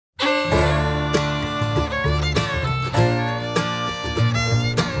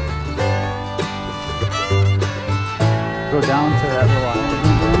go down to that little island.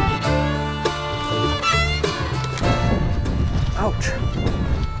 Ouch.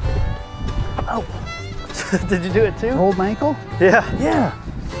 Oh. Did you do it too? Rolled my ankle? Yeah. Yeah.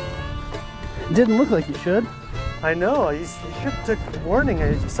 Didn't look like you should. I know. You should have took warning.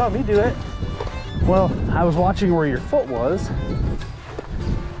 You saw me do it. Well, I was watching where your foot was.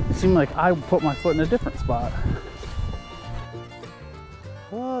 It seemed like I put my foot in a different spot.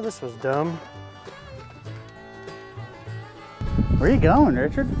 Oh, this was dumb. Where are you going,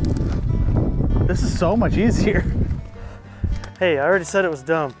 Richard? This is so much easier. Hey, I already said it was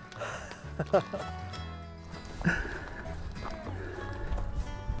dumb.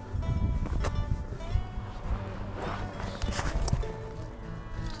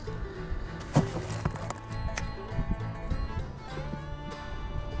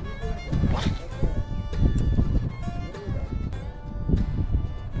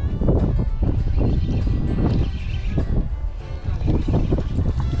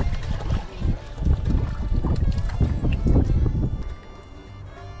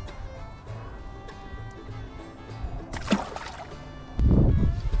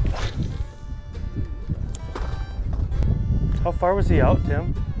 How far was he out,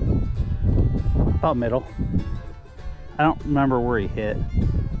 Tim? About middle. I don't remember where he hit,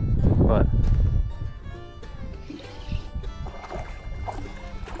 but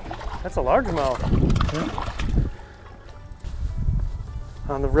that's a largemouth. Yeah.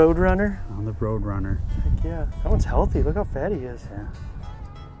 On the Roadrunner? On the Roadrunner. Heck yeah. That one's healthy. Look how fat he is. Yeah.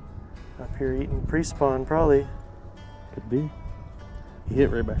 Up here eating pre-spawn, probably. Could be. He hit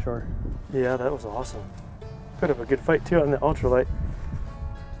right by shore. Yeah, that was awesome. Could have a good fight too on the ultralight.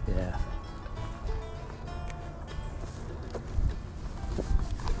 Yeah.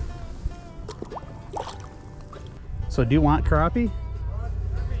 So do you want crappie?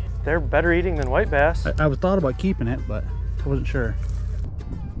 They're better eating than white bass. I was thought about keeping it, but I wasn't sure.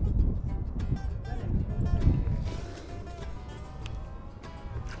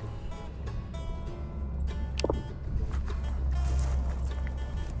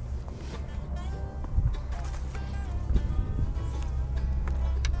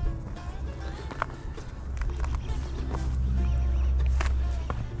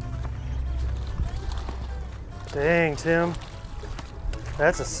 Dang, Tim.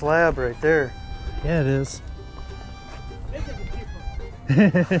 That's a slab right there. Yeah, it is.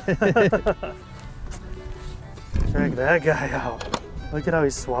 Drag that guy out. Look at how he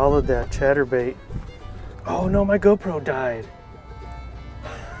swallowed that chatterbait. Oh no, my GoPro died.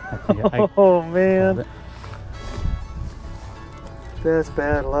 Oh man. That's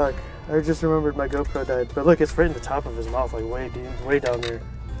bad luck. I just remembered my GoPro died. But look, it's right in the top of his mouth, like way down there.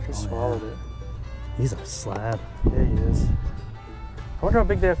 He swallowed it. He's a slab. Yeah, he is. I wonder how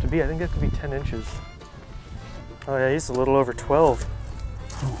big they have to be. I think they have to be 10 inches. Oh yeah, he's a little over 12.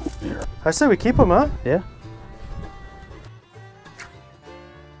 Oh, yeah. I say we keep him, huh? Yeah.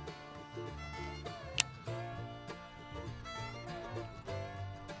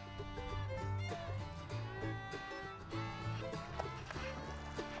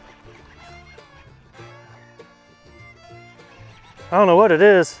 I don't know what it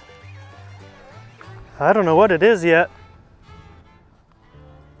is. I don't know what it is yet.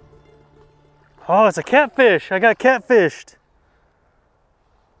 Oh, it's a catfish. I got catfished.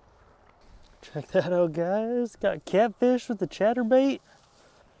 Check that out, guys. Got catfish with the chatterbait.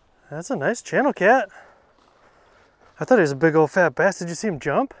 That's a nice channel cat. I thought he was a big old fat bass. Did you see him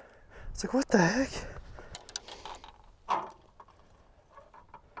jump? It's like, what the heck?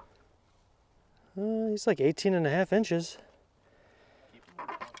 He's like 18.5 inches.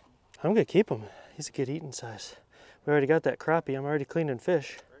 I'm gonna keep him. He's a good eating size. We already got that crappie. I'm already cleaning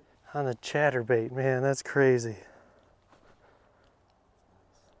fish. On the chatterbait, man, that's crazy.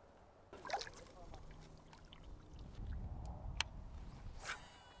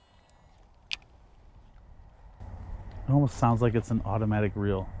 It almost sounds like it's an automatic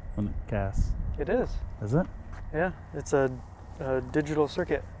reel when it casts. It is. Is it? Yeah, it's a digital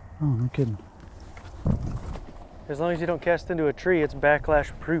circuit. Oh, no kidding. As long as you don't cast into a tree, it's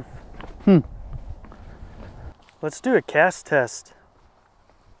backlash proof. Let's do a cast test.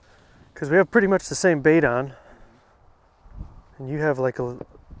 Because we have pretty much the same bait on. And you have like a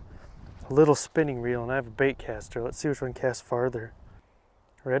little spinning reel and I have a bait caster. Let's see which one casts farther.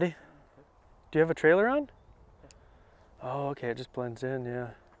 Ready? Do you have a trailer on? Oh, okay, it just blends in, yeah.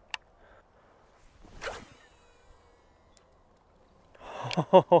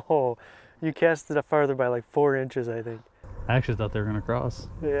 Oh, you casted it farther by like 4 inches, I think. I actually thought they were gonna cross.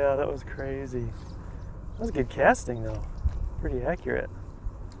 Yeah, that was crazy. That was good casting though. Pretty accurate.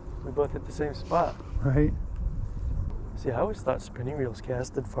 We both hit the same spot. Right. See, I always thought spinning reels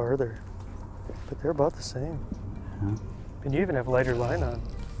casted farther, but they're about the same. Yeah. And you even have lighter line on.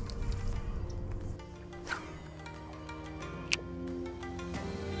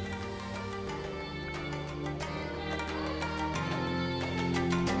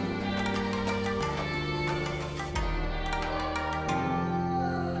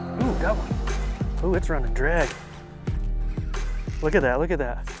 Ooh, got one. Ooh, it's running drag. Look at that, look at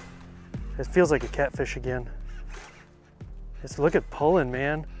that. It feels like a catfish again. Just look at pulling,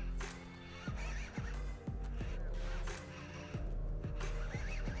 man.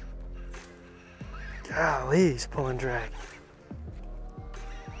 Golly, he's pulling drag.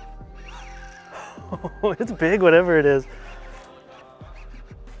 Oh, it's big, whatever it is.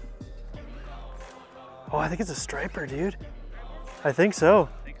 Oh, I think it's a striper, dude. I think so.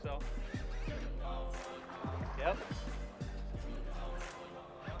 I think so. Yep.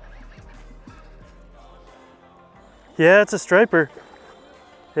 Yeah, it's a striper.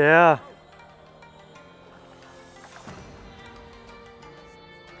 Yeah.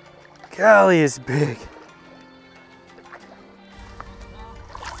 Golly, it's big.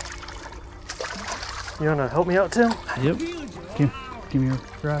 You wanna help me out, Tim? Yep. Give me your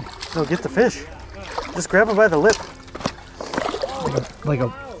rod. No, get the fish. Just grab him by the lip. Like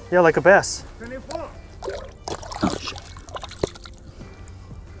a Yeah, like a bass. oh shit.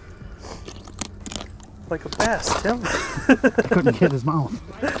 Like a bass, Tim. I couldn't get his mouth.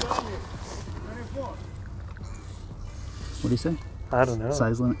 What do you say? I don't know.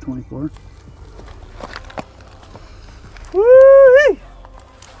 Size limit 24. Woo-wee!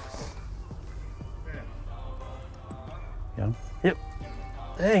 Got him? Yep.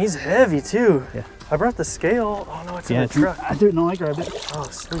 Dang, he's heavy too. Yeah. I brought the scale. Oh no, it's in Yeah, the truck. I didn't know I grabbed it. Oh,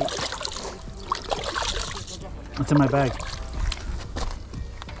 sweet. It's in my bag.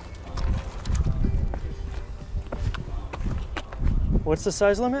 What's the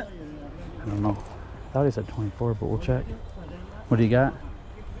size limit? I don't know. I thought he said 24, but we'll check. What do you got?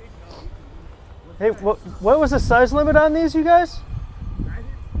 Hey, what was the size limit on these, you guys?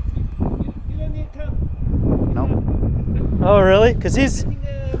 Nope. Oh, really? Because he's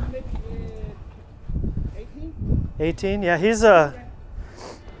 18. Yeah, he's a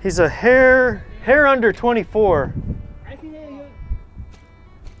hair under 24. I think you're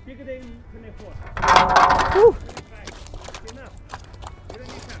bigger than 24. Woo. Enough. You don't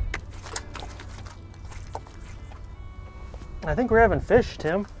need time. I think we're having fish,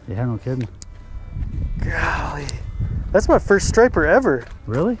 Tim. Yeah, no kidding. Golly, that's my first striper ever.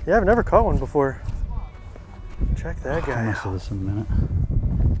 Really? Yeah, I've never caught one before. Check that I'm guy gonna see out. this in a minute.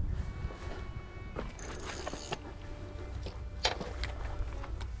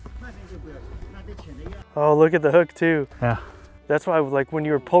 Oh, look at the hook too. Yeah. That's why, like, when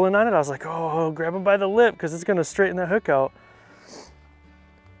you were pulling on it, I was like, oh, grab him by the lip because it's gonna straighten that hook out.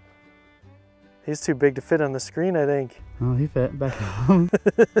 He's too big to fit on the screen, I think. Oh, he fit back home.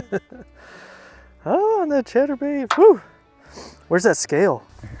 Oh, and that chatterbait. Woo! Where's that scale?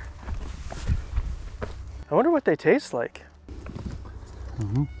 I wonder what they taste like. I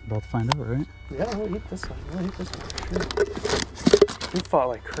don't know. About to find out, right? Yeah, we'll eat this one. We'll eat this one for sure. He fought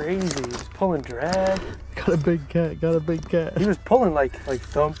like crazy. He was pulling drag. Got a big cat. Got a big cat. He was pulling like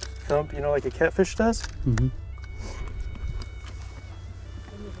thump, thump, you know, like a catfish does. Mm-hmm.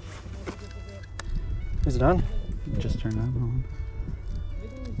 Is it on? Just turned on.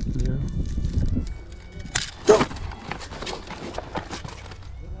 0.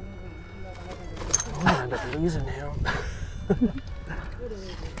 Oh, I ended up losing him.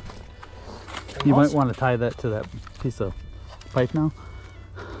 You might want to tie that to that piece of pipe now.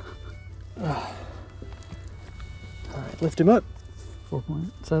 All right, lift him up.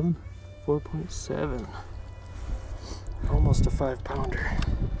 4.7. 4.7. Almost a 5-pounder.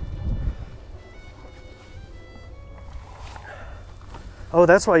 Oh,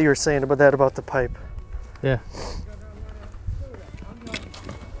 that's why you were saying about that about the pipe. Yeah.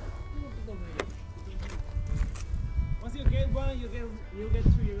 Once you get one, you get 2, you get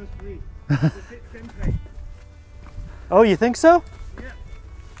 3. The same price. Oh, you think so? Yeah.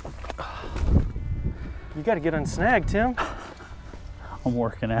 You got to get unsnagged, Tim. I'm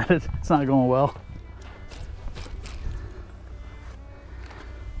working at it. It's not going well.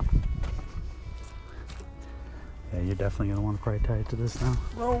 Yeah, you're definitely going to want to probably tie it to this now.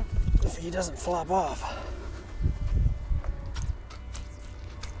 Well, if he doesn't flop off.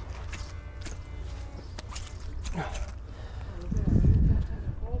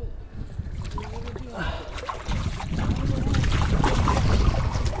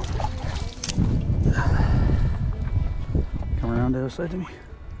 Come around the other side to me.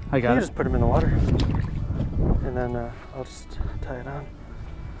 I You got it. just put him in the water. And and then I'll just tie it on.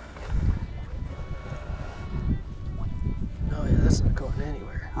 Oh yeah, that's not going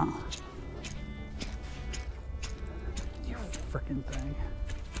anywhere. You freaking thing.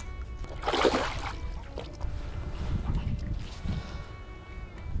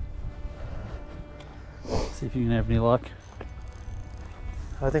 See if you can have any luck.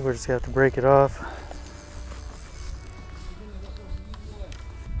 I think we're just gonna have to break it off.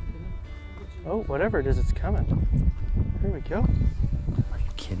 Oh, whatever it is, it's coming. Here we go. Are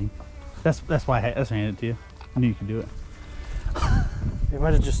you kidding? That's why I handed it to you. I knew you could do it. You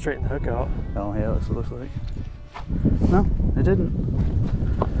might have just straightened the hook out. Oh yeah, that's what it looks like. No, it didn't.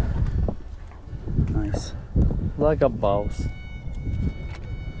 Nice. Like a boss.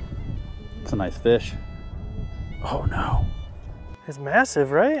 It's a nice fish. Oh no. It's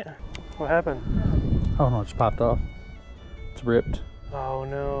massive, right? What happened? Oh no, it just popped off. It's ripped. Oh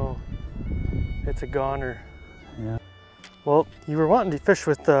no. It's a goner. Yeah. Well, you were wanting to fish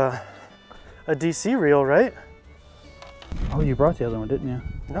with a DC reel, right? Oh, you brought the other one, didn't you?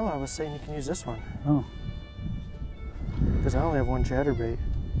 No, I was saying you can use this one. Oh. Because I only have one chatterbait.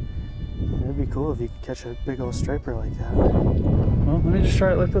 And it'd be cool if you could catch a big old striper like that. Well, let me just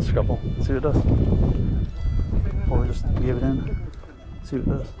try it like this a couple. See what it does. Or just give it in. See what it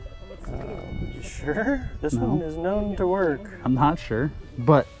does. You sure? This No. one is known to work. I'm not sure,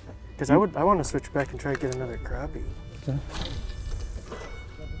 but Because I want to switch back and try to get another crappie. okay.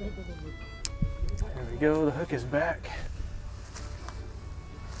 There we go, the hook is back.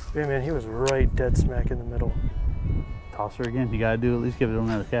 Yeah, man, he was right dead smack in the middle. Toss her again. You gotta do at least give it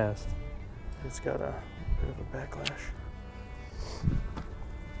another cast. It's got a bit of a backlash.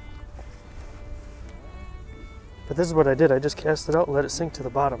 But this is what I did. I just cast it out and let it sink to the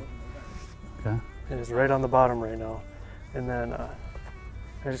bottom. Okay. And it's right on the bottom right now. And then I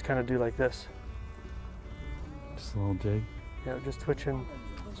just kind of do like this. Just a little jig. Yeah, just twitching.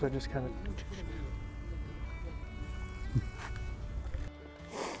 So I just kind of.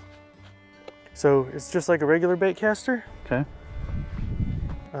 So it's just like a regular bait caster. Okay.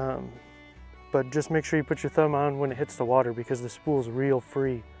 But just make sure you put your thumb on when it hits the water because the spool's real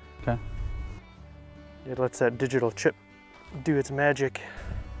free. Okay. It lets that digital chip do its magic.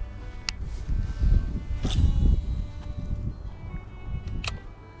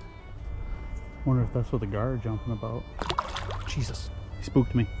 Wonder if that's what the gar are jumping about. Jesus, he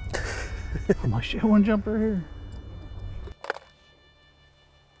spooked me. I'm like, shit, one jumper here.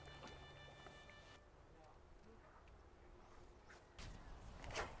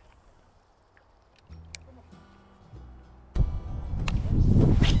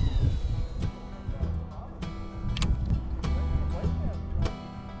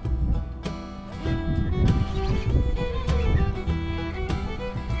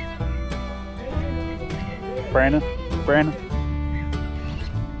 Brandon.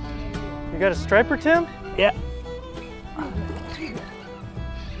 You got a striper, Tim? Yeah.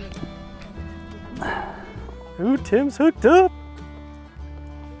 Ooh, Tim's hooked up.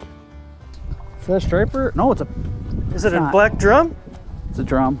 Is that a striper? No, it's a. Is it a not. black drum? It's a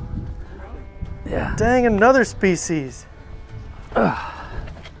drum. Yeah. Dang, another species.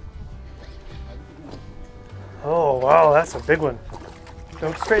 Oh, wow, that's a big one.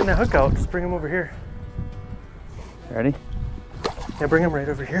 Don't straighten that hook out, just bring him over here. Ready? Yeah, bring him right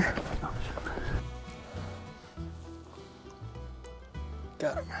over here.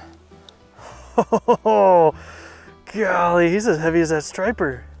 Got him. Oh, golly, he's as heavy as that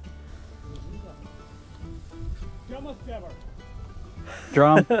striper.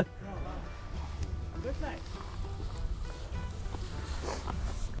 Drum.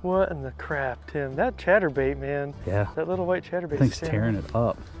 What in the crap, Tim? That chatterbait, man. Yeah. That little white chatterbait. Thing's tearing it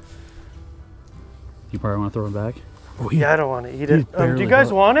up. You probably want to throw it back? Oh, Yeah, I don't want to eat it. Do barely you guys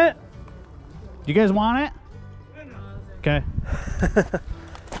hooked. want it? You guys want it? Okay.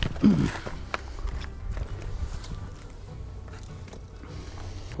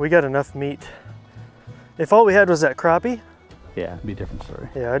 We got enough meat. If all we had was that crappie, Yeah, it'd be a different story.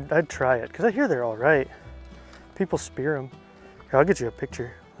 yeah, I'd try it because I hear they're all right. People spear them. Here, I'll get you a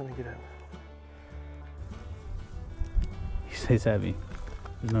picture. Let me get it. He stays heavy.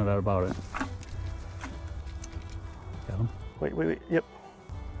 There's no doubt about it. Got him. Wait. Yep.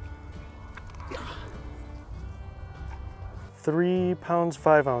 3 pounds,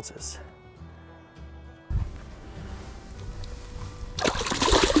 5 ounces.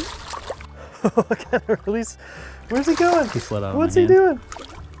 Look at him release. Where's he going? He slid out of What's my he hand. doing?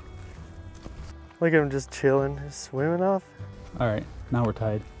 Look at him just chilling, just swimming off. All right, now we're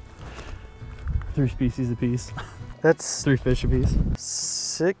tied. 3 species apiece. That's 3 fish apiece.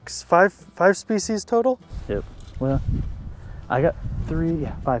 5 species total. Yep. Well, I got 3,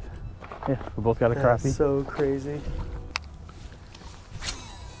 yeah, 5. Yeah, we both got a crappie. That's so crazy.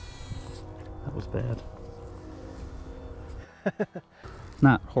 That was bad.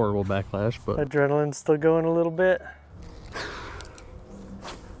 Not horrible backlash, but Adrenaline's still going a little bit.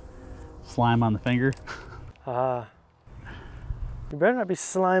 slime on the finger. Ah. You better not be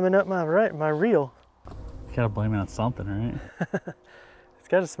sliming up my reel. You gotta blame it on something, right? It's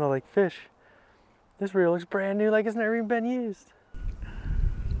gotta smell like fish. This reel looks brand new, like it's never even been used.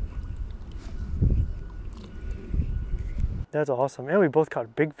 That's awesome. And we both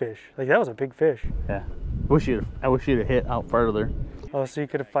caught big fish. Like, that was a big fish. Yeah. I wish you'd have hit out farther. Oh, so you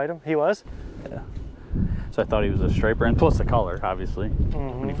could have fight him? He was? Yeah. So I thought he was a striper, and plus the color, obviously,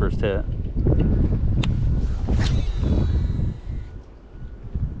 when he first hit.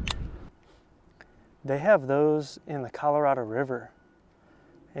 They have those in the Colorado River.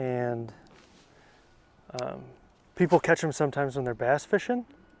 And people catch them sometimes when they're bass fishing.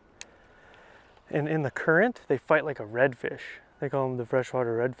 And in the current, they fight like a redfish. They call them the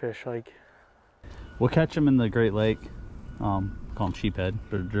freshwater redfish. Like, we'll catch them in the Great Lake. Call them sheephead,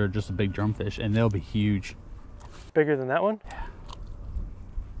 but they're just a big drumfish, and they'll be huge. bigger than that one? Yeah.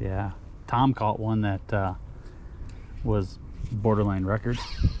 Yeah. Tom caught one that was borderline record.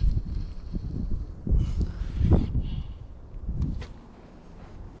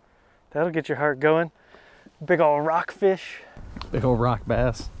 That'll get your heart going. Big old rockfish. Big old rock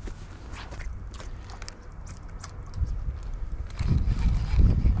bass.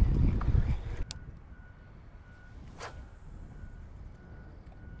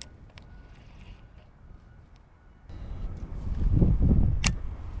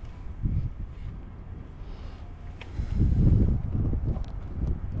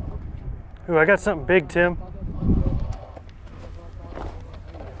 Ooh, I got something big, Tim.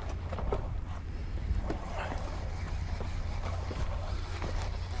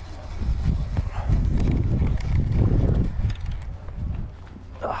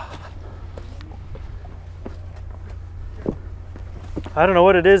 I don't know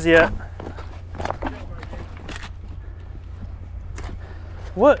what it is yet.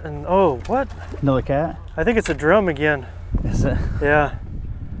 What? And oh, what? Another cat? I think it's a drum again. Is it? Yeah.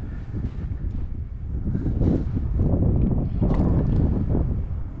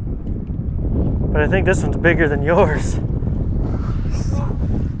 But I think this one's bigger than yours.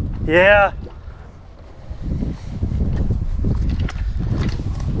 Yeah.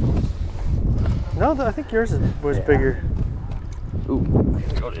 No, I think yours was bigger. Ooh, I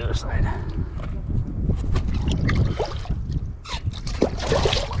gotta go to the other side.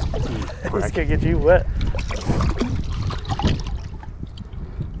 This could get you wet.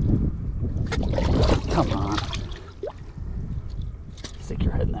 Come on. Stick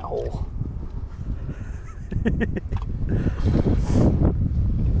your head in that hole.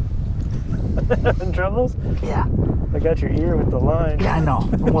 Troubles? Yeah. I got your ear with the line. Yeah, I know.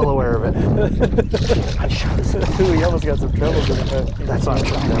 I'm well aware of it. Ooh, we almost got some troubles in it. That's what I'm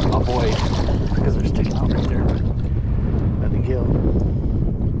trying to avoid because they're sticking out right there at the gill.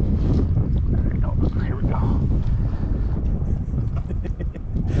 There we go. Here we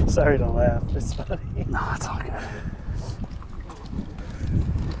go. Sorry to laugh. It's funny. No, it's all good.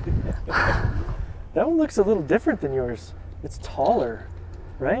 That one looks a little different than yours. It's taller,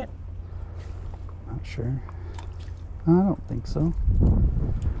 right? Not sure. I don't think so.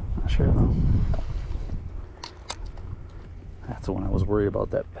 Not sure though. That's the one I was worried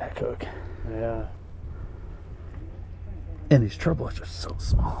about, that back hook. Yeah. And these trebles are so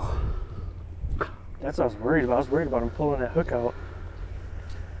small. That's what I was worried about. I was worried about him pulling that hook out.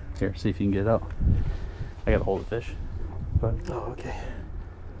 Here, see if you can get it out. I gotta hold the fish. But Oh, okay.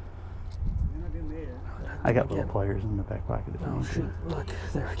 I got little pliers in the back pocket. Oh, shoot. Look,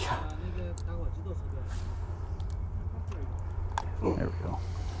 there we go. There we go.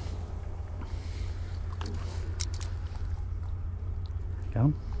 Got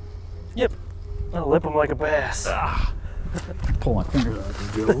him? Yep. I'll lip him like a bass. Pull my fingers out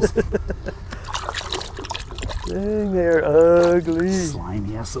of the gills. Dang, they're ugly.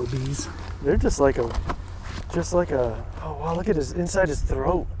 Slimy SOBs. They're just like a, oh wow, look at his, inside his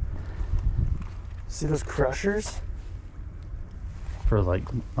throat. See those crushers? For like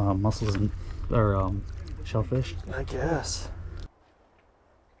mussels and, or shellfish. I guess.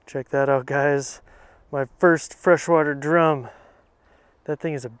 Check that out, guys. My first freshwater drum. That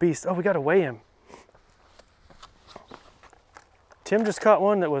thing is a beast. Oh, we gotta weigh him. Tim just caught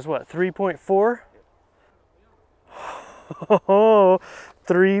one that was what, 3.4? Oh,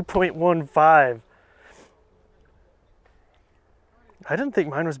 3.15. I didn't think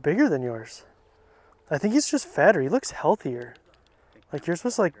mine was bigger than yours. I think he's just fatter. He looks healthier. Like yours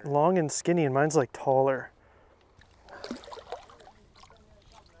was like long and skinny and mine's like taller.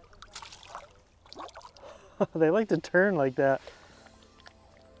 They like to turn like that.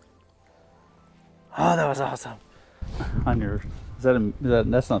 Oh, that was awesome. On your,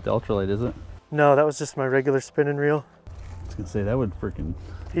 that's not the ultralight, is it? No, that was just my regular spinning reel. I was gonna say that would freaking.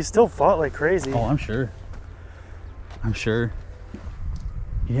 He still fought like crazy. Oh, I'm sure. I'm sure.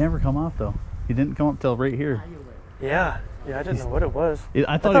 He never come off though. He didn't come up till right here. Yeah, yeah, I didn't know what it was.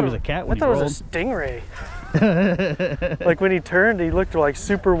 I thought he was a cat when I thought it was a stingray. Like when he turned, he looked like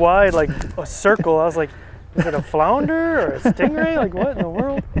super wide, like a circle. I was like, is it a flounder or a stingray? Like what in the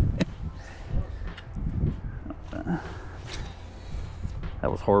world? That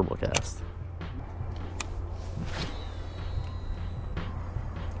was horrible cast.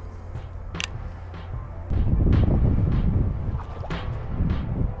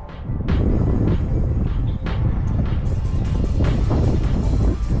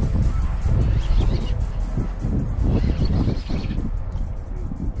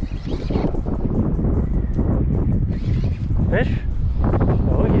 Fish?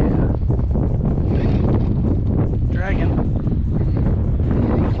 Oh yeah. Dragon.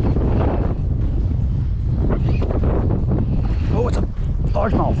 Oh, it's a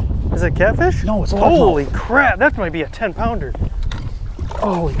largemouth. Is it catfish? No, it's a largemouth. Holy crap, that might be a 10-pounder.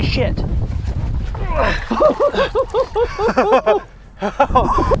 Holy shit.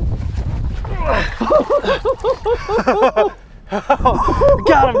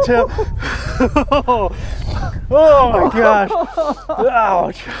 Got him, Tim. Oh my gosh.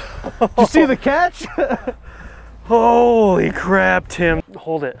 Ouch. Did you see the catch? Holy crap, Tim.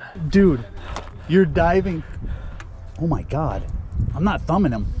 Hold it. Dude, you're diving. Oh my God. I'm not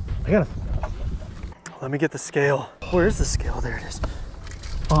thumbing him. I gotta. Let me get the scale. Where's the scale? There it is.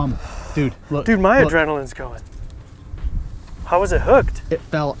 Dude, look. Dude, my look. adrenaline's going. How was it hooked? It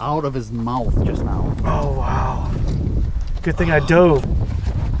fell out of his mouth just now. Oh, wow. Good thing I dove.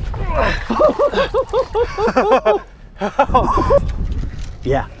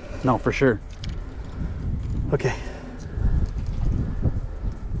 Yeah, no, for sure. Okay.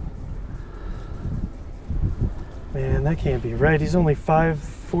 Man, that can't be right. He's only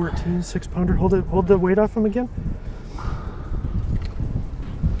 5'14", 6-pounder. Hold the weight off him again.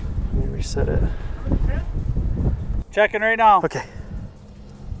 Let me reset it. Checking right now. Okay.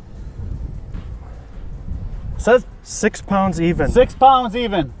 Says 6 pounds even. 6 pounds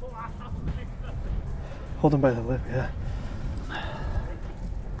even. Hold him by the lip, yeah.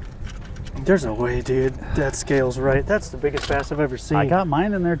 There's no way, dude. That scale's right. That's the biggest bass I've ever seen. I got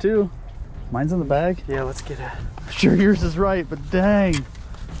mine in there too. Mine's in the bag. Yeah, let's get it. I'm sure yours is right, but dang.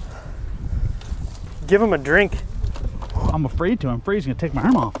 Give him a drink. I'm afraid to. I'm afraid he's gonna take my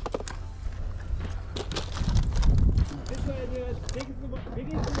arm off. This one is the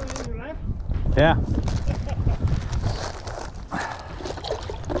biggest one in your life. Yeah.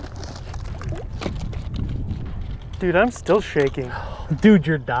 Dude, I'm still shaking. Dude,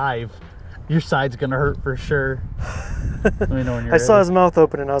 your dive. Your side's gonna hurt for sure. Let me know when you're I saw ready. his mouth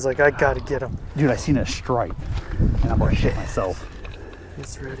open and I was like, I gotta get him. Dude, I seen a stripe and I'm gonna shit myself.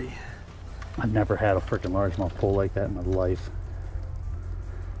 He's ready. I've never had a freaking largemouth pull like that in my life.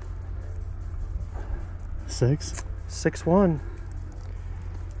 6? 6'1".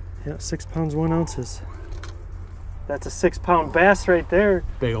 Yeah, 6 pounds 1 ounces. That's a 6-pound bass right there.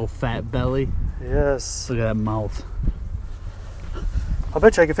 Big old fat belly. Yes. Look at that mouth. I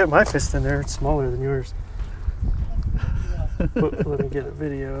bet you I could fit my fist in there. It's smaller than yours. Let me get a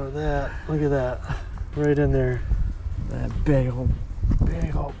video of that. Look at that. Right in there. That big old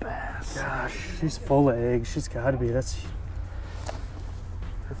bass. Gosh, she's full of eggs. She's got to be. Her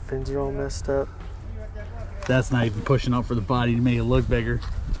fins are all messed up. That's not even pushing up for the body to make it look bigger.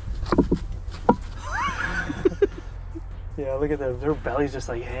 Yeah, look at that. Their belly's just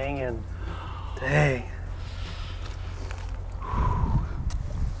like hanging. Dang.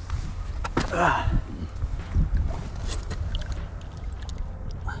 Ah.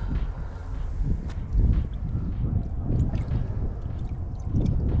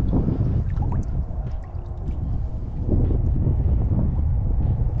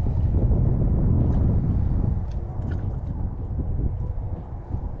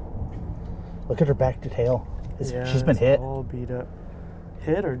 Look at her back to tail. Yeah, She's been it's hit. all beat up.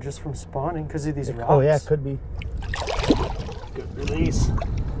 Hit or just from spawning because of these rocks? Oh yeah, it could be. Good release.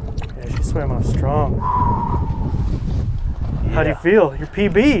 Yeah, she swam off strong. Yeah. How do you feel? Your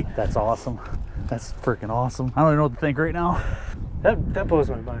PB. That's awesome. That's freaking awesome. I don't even know what to think right now. That blows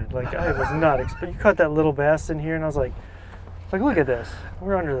my mind. Like I was not expecting. You caught that little bass in here, and I was like, look at this.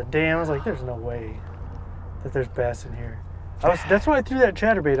 We're under the dam. I was like, there's no way. that there's bass in here. That's why I threw that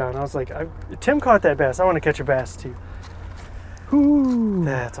chatterbait on. I was like, Tim caught that bass. I want to catch a bass too. Ooh.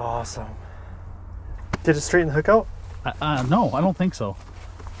 That's awesome. Did it straighten the hook out? No, I don't think so.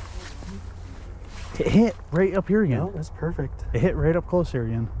 It hit right up here again. No, that's perfect. It hit right up close here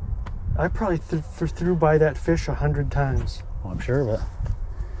again. I probably threw by that fish 100 times. Well, I'm sure of it.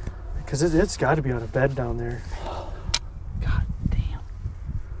 Because it's got to be on a bed down there. God damn.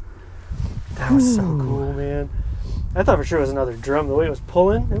 That was so cool, man. I thought for sure it was another drum. The way it was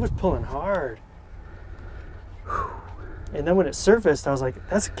pulling hard. And then when it surfaced, I was like,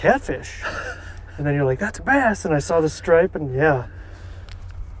 that's a catfish. And then you're like, that's a bass. And I saw the stripe, and yeah.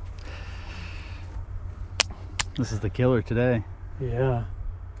 This is the killer today. Yeah.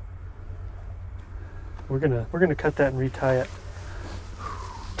 We're gonna cut that and retie it.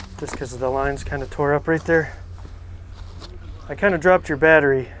 Just because the line's kind of tore up right there. I kind of dropped your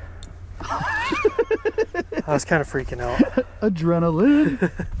battery. I was kind of freaking out.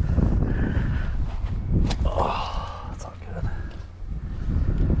 Adrenaline. Oh, that's all good.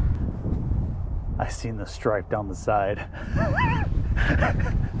 I seen the stripe down the side.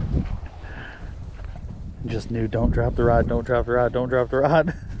 Just knew, don't drop the rod, don't drop the rod, don't drop the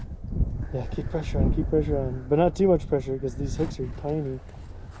rod. Yeah, keep pressure on. But not too much pressure because these hooks are tiny.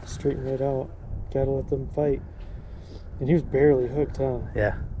 Straighten right out. Gotta let them fight. And he was barely hooked, huh?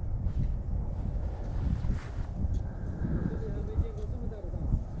 Yeah.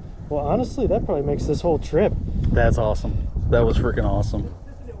 Well, honestly, that probably makes this whole trip. That's awesome. That was freaking awesome.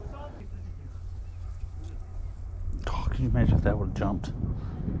 Oh, can you imagine if that would have jumped?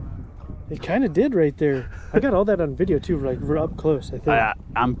 It kind of did right there. I got all that on video too, like we're up close, I think.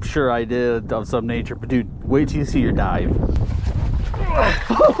 I'm sure I did of some nature, but dude, wait till you see your dive.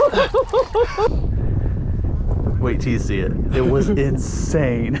 Wait till you see it. It was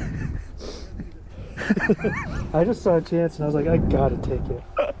insane. I just saw a chance and I was like, I gotta take it.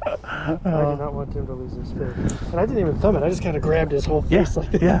 I did not want him to lose his fish. And I didn't even thumb it, I just kind of grabbed his whole face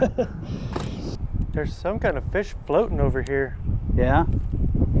like that. Yeah. There's some kind of fish floating over here. Yeah.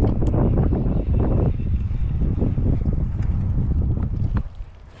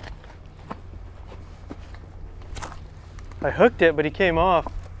 I hooked it, but he came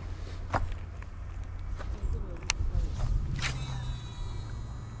off.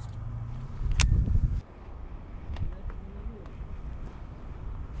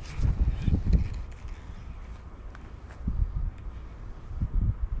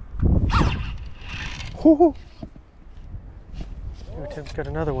 Woo-hoo. Oh, Tim's got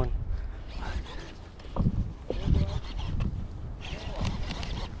another one.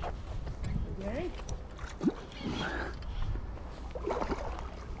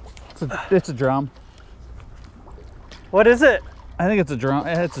 It's a drum. What is it? I think it's a drum.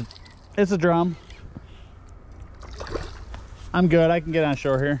 It's a drum. I'm good. I can get on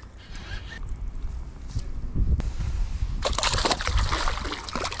shore here.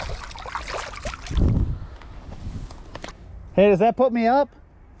 Hey, does that put me up?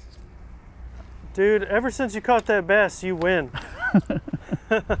 Dude, ever since you caught that bass, you win.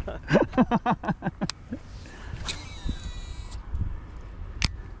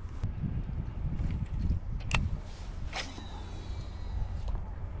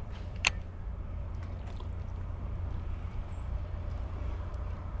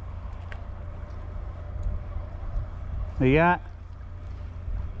 What you got?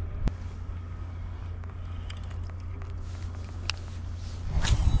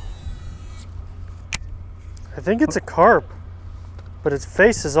 I think it's a carp, but its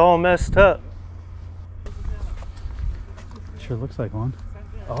face is all messed up. Sure looks like one.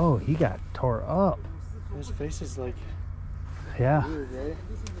 Oh, he got tore up. His face is like Yeah. weird, right?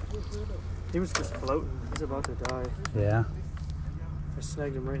 He was just floating. He's about to die. Yeah. I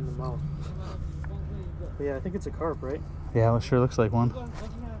snagged him right in the mouth. But yeah, I think it's a carp, right? Yeah, it sure looks like one.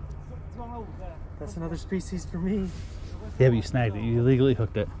 That's another species for me. Yeah, but you snagged it. You illegally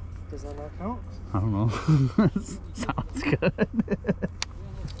hooked it. Does that not count? I don't know. Sounds good.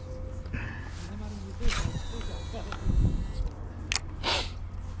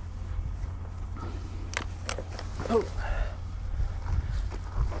 Oh.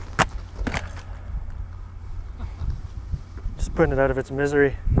 Just putting it out of its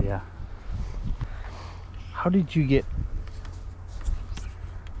misery. Yeah. How did you get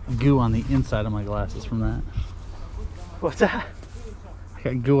goo on the inside of my glasses from that? What's that? I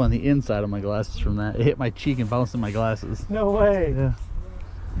got goo on the inside of my glasses from that. It hit my cheek and bounced in my glasses. No way. Yeah.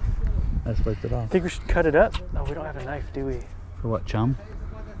 I spiked it I off. think we should cut it up. Oh, we don't have a knife, do we? For what, chum?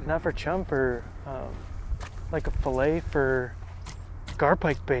 Not for chum, for like a fillet for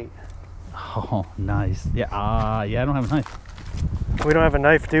garpike bait. Oh, nice. Yeah, yeah, I don't have a knife. We don't have a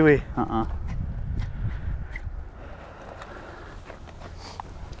knife, do we?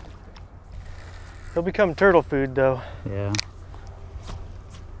 He'll become turtle food, though. Yeah.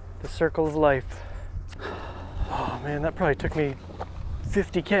 The circle of life. Oh man, that probably took me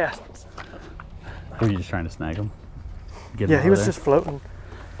 50 casts. Were you just trying to snag him? Yeah, he was just floating.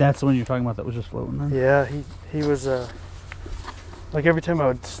 That's the one you're talking about that was just floating then? Yeah, he was, like every time I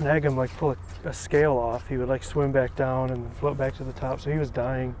would snag him, like pull a scale off, he would like swim back down and float back to the top, so he was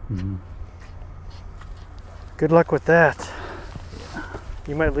dying. Good luck with that. Yeah.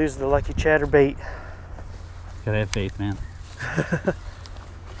 You might lose the lucky chatterbait. Gotta have faith, man.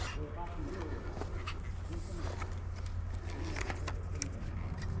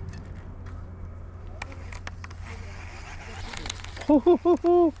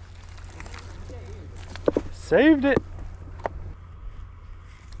 Saved it.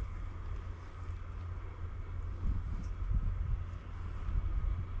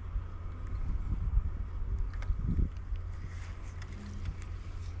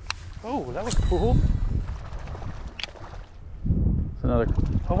 Oh, that was cool. It's another.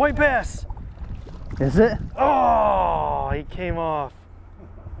 A white bass. Is it? Oh, he came off.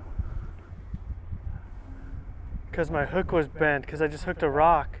 Because my hook was bent, because I just hooked a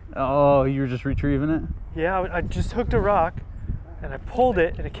rock. Oh, you were just retrieving it? Yeah, I just hooked a rock, and I pulled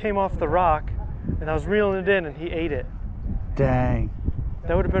it, and it came off the rock, and I was reeling it in, and he ate it. Dang.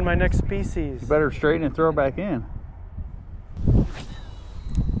 That would have been my next species. You better straighten and throw it back in.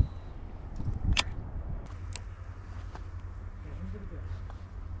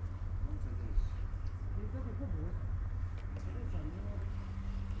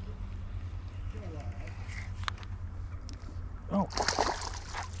 Oh.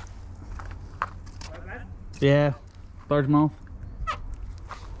 Yeah, largemouth.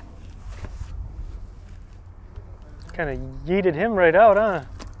 Kind of yeeted him right out, huh?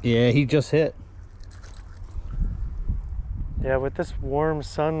 Yeah, he just hit. Yeah, with this warm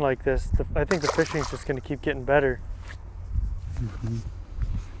sun like this, I think the fishing's just going to keep getting better.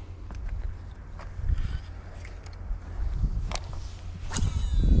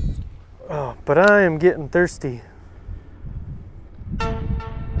 Oh, but I am getting thirsty.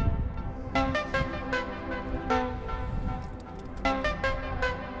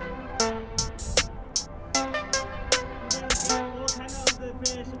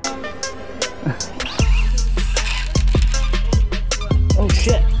 Oh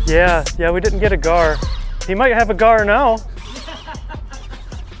shit. Yeah, we didn't get a gar. He might have a gar now.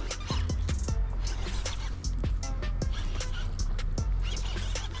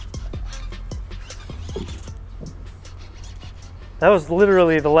 That was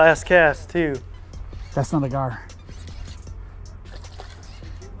literally the last cast too. That's not a gar.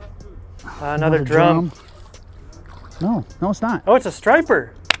 Another drum. No, it's not. Oh, it's a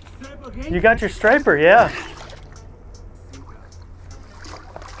striper. You got your striper, yeah.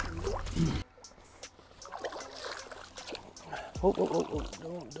 Oh, don't.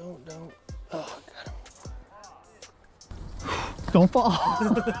 Oh, got him. Don't fall.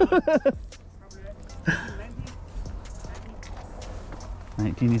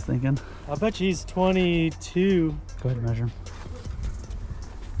 19 he's thinking. I bet you he's 22. Go ahead and measure him.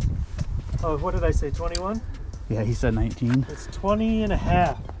 Oh, what did I say, 21? Yeah, he said 19. It's 20 and a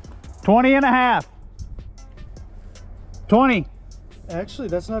half. 20 and a half. 20. Actually,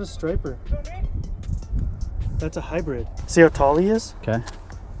 that's not a striper. That's a hybrid. See how tall he is? Okay.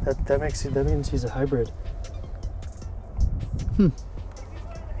 That means he's a hybrid. I'll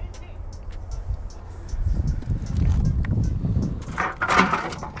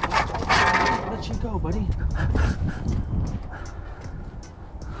let you go, buddy.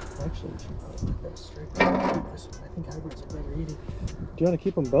 Actually, it should probably be that striper. This one, I think hybrids are better eating. Do you want to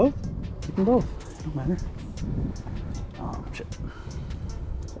keep them both? Keep them both. Don't matter. Oh shit.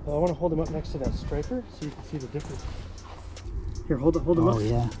 Well, I want to hold them up next to that striper so you can see the difference. Here, hold them up. Oh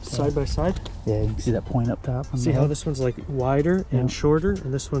yeah. Side by side. Yeah, you can see that point up top. See how this one's like wider and shorter,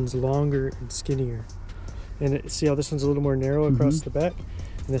 and this one's longer and skinnier. And see how this one's a little more narrow across the back,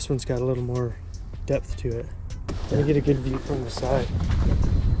 and this one's got a little more depth to it. Let me get a good view from the side.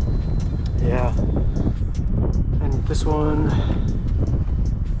 Yeah. And this one.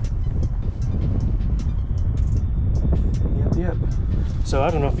 Yep. So I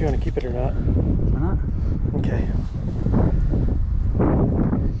don't know if you want to keep it or not. Why not? Okay.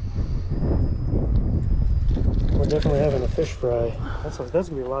 We're definitely having a fish fry. That's gonna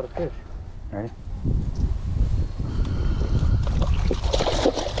be a lot of fish. Ready?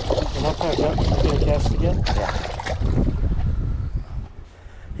 And I'll pack up. You're gonna cast again? Yeah.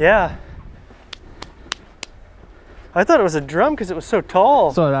 Yeah. I thought it was a drum because it was so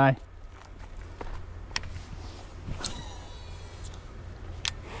tall. So did I.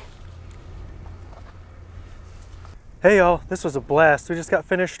 Hey y'all, this was a blast. We just got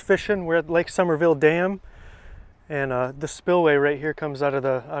finished fishing. We're at Lake Somerville Dam, and the spillway right here comes out of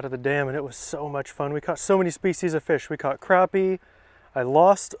the dam, and it was so much fun. We caught so many species of fish. We caught crappie. I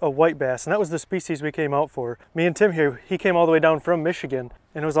lost a white bass, and that was the species we came out for. Me and Tim here, he came all the way down from Michigan,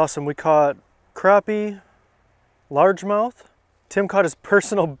 and it was awesome. We caught crappie, largemouth. Tim caught his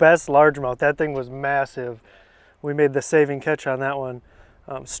personal best largemouth. That thing was massive. We made the saving catch on that one.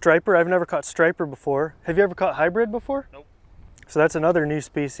 Striper, I've never caught striper before. Have you ever caught hybrid before? Nope. So that's another new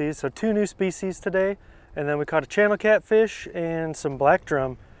species. So 2 new species today. And then we caught a channel catfish and some black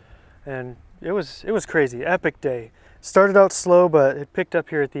drum. And it was crazy, epic day. Started out slow, but it picked up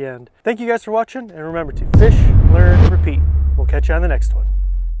here at the end. Thank you guys for watching, and remember to fish, learn, repeat. We'll catch you on the next one.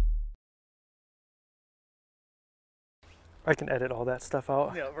 I can edit all that stuff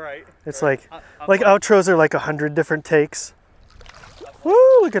out. Yeah, right. It's right. like outros are like 100 different takes. Woo,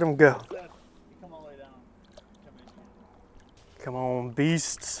 look at them go. Come all the way down. Come on,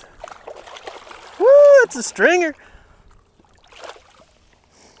 beasts. Woo, it's a stringer.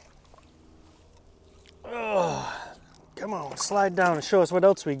 Oh, come on, slide down and show us what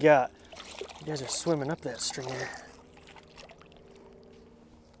else we got. You guys are swimming up that stringer.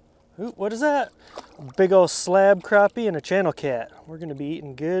 Ooh, what is that? A big old slab crappie and a channel cat. We're gonna be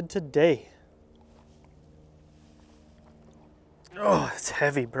eating good today. Oh, it's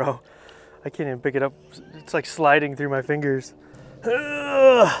heavy, bro. I can't even pick it up. It's like sliding through my fingers.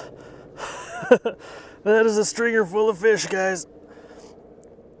 That is a stringer full of fish, guys.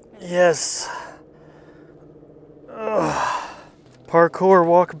 Yes. Parkour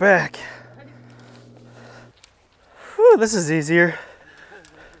walk back. Whew, this is easier.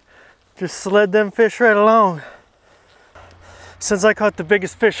 Just sled them fish right along. Since I caught the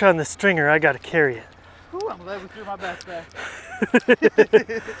biggest fish on the stringer, I gotta carry it. Ooh, I'm glad we threw my bass back.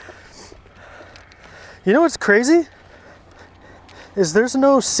 You know what's crazy? Is there's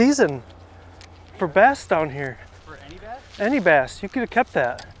no season for bass down here. For any bass? Any bass. You could have kept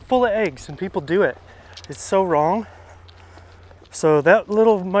that. Full of eggs, and people do it. It's so wrong. So that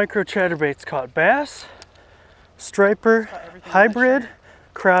little micro chatterbait's caught bass, striper, hybrid,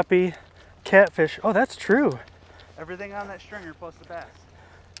 crappie, catfish. Oh, that's true. Everything on that stringer plus the bass.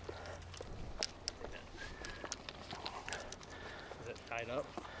 Is it tied up?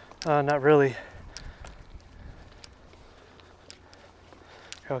 Not really. Here,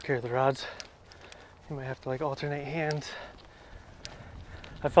 I'll carry the rods. You might have to like alternate hands.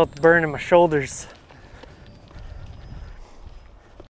 I felt the burn in my shoulders.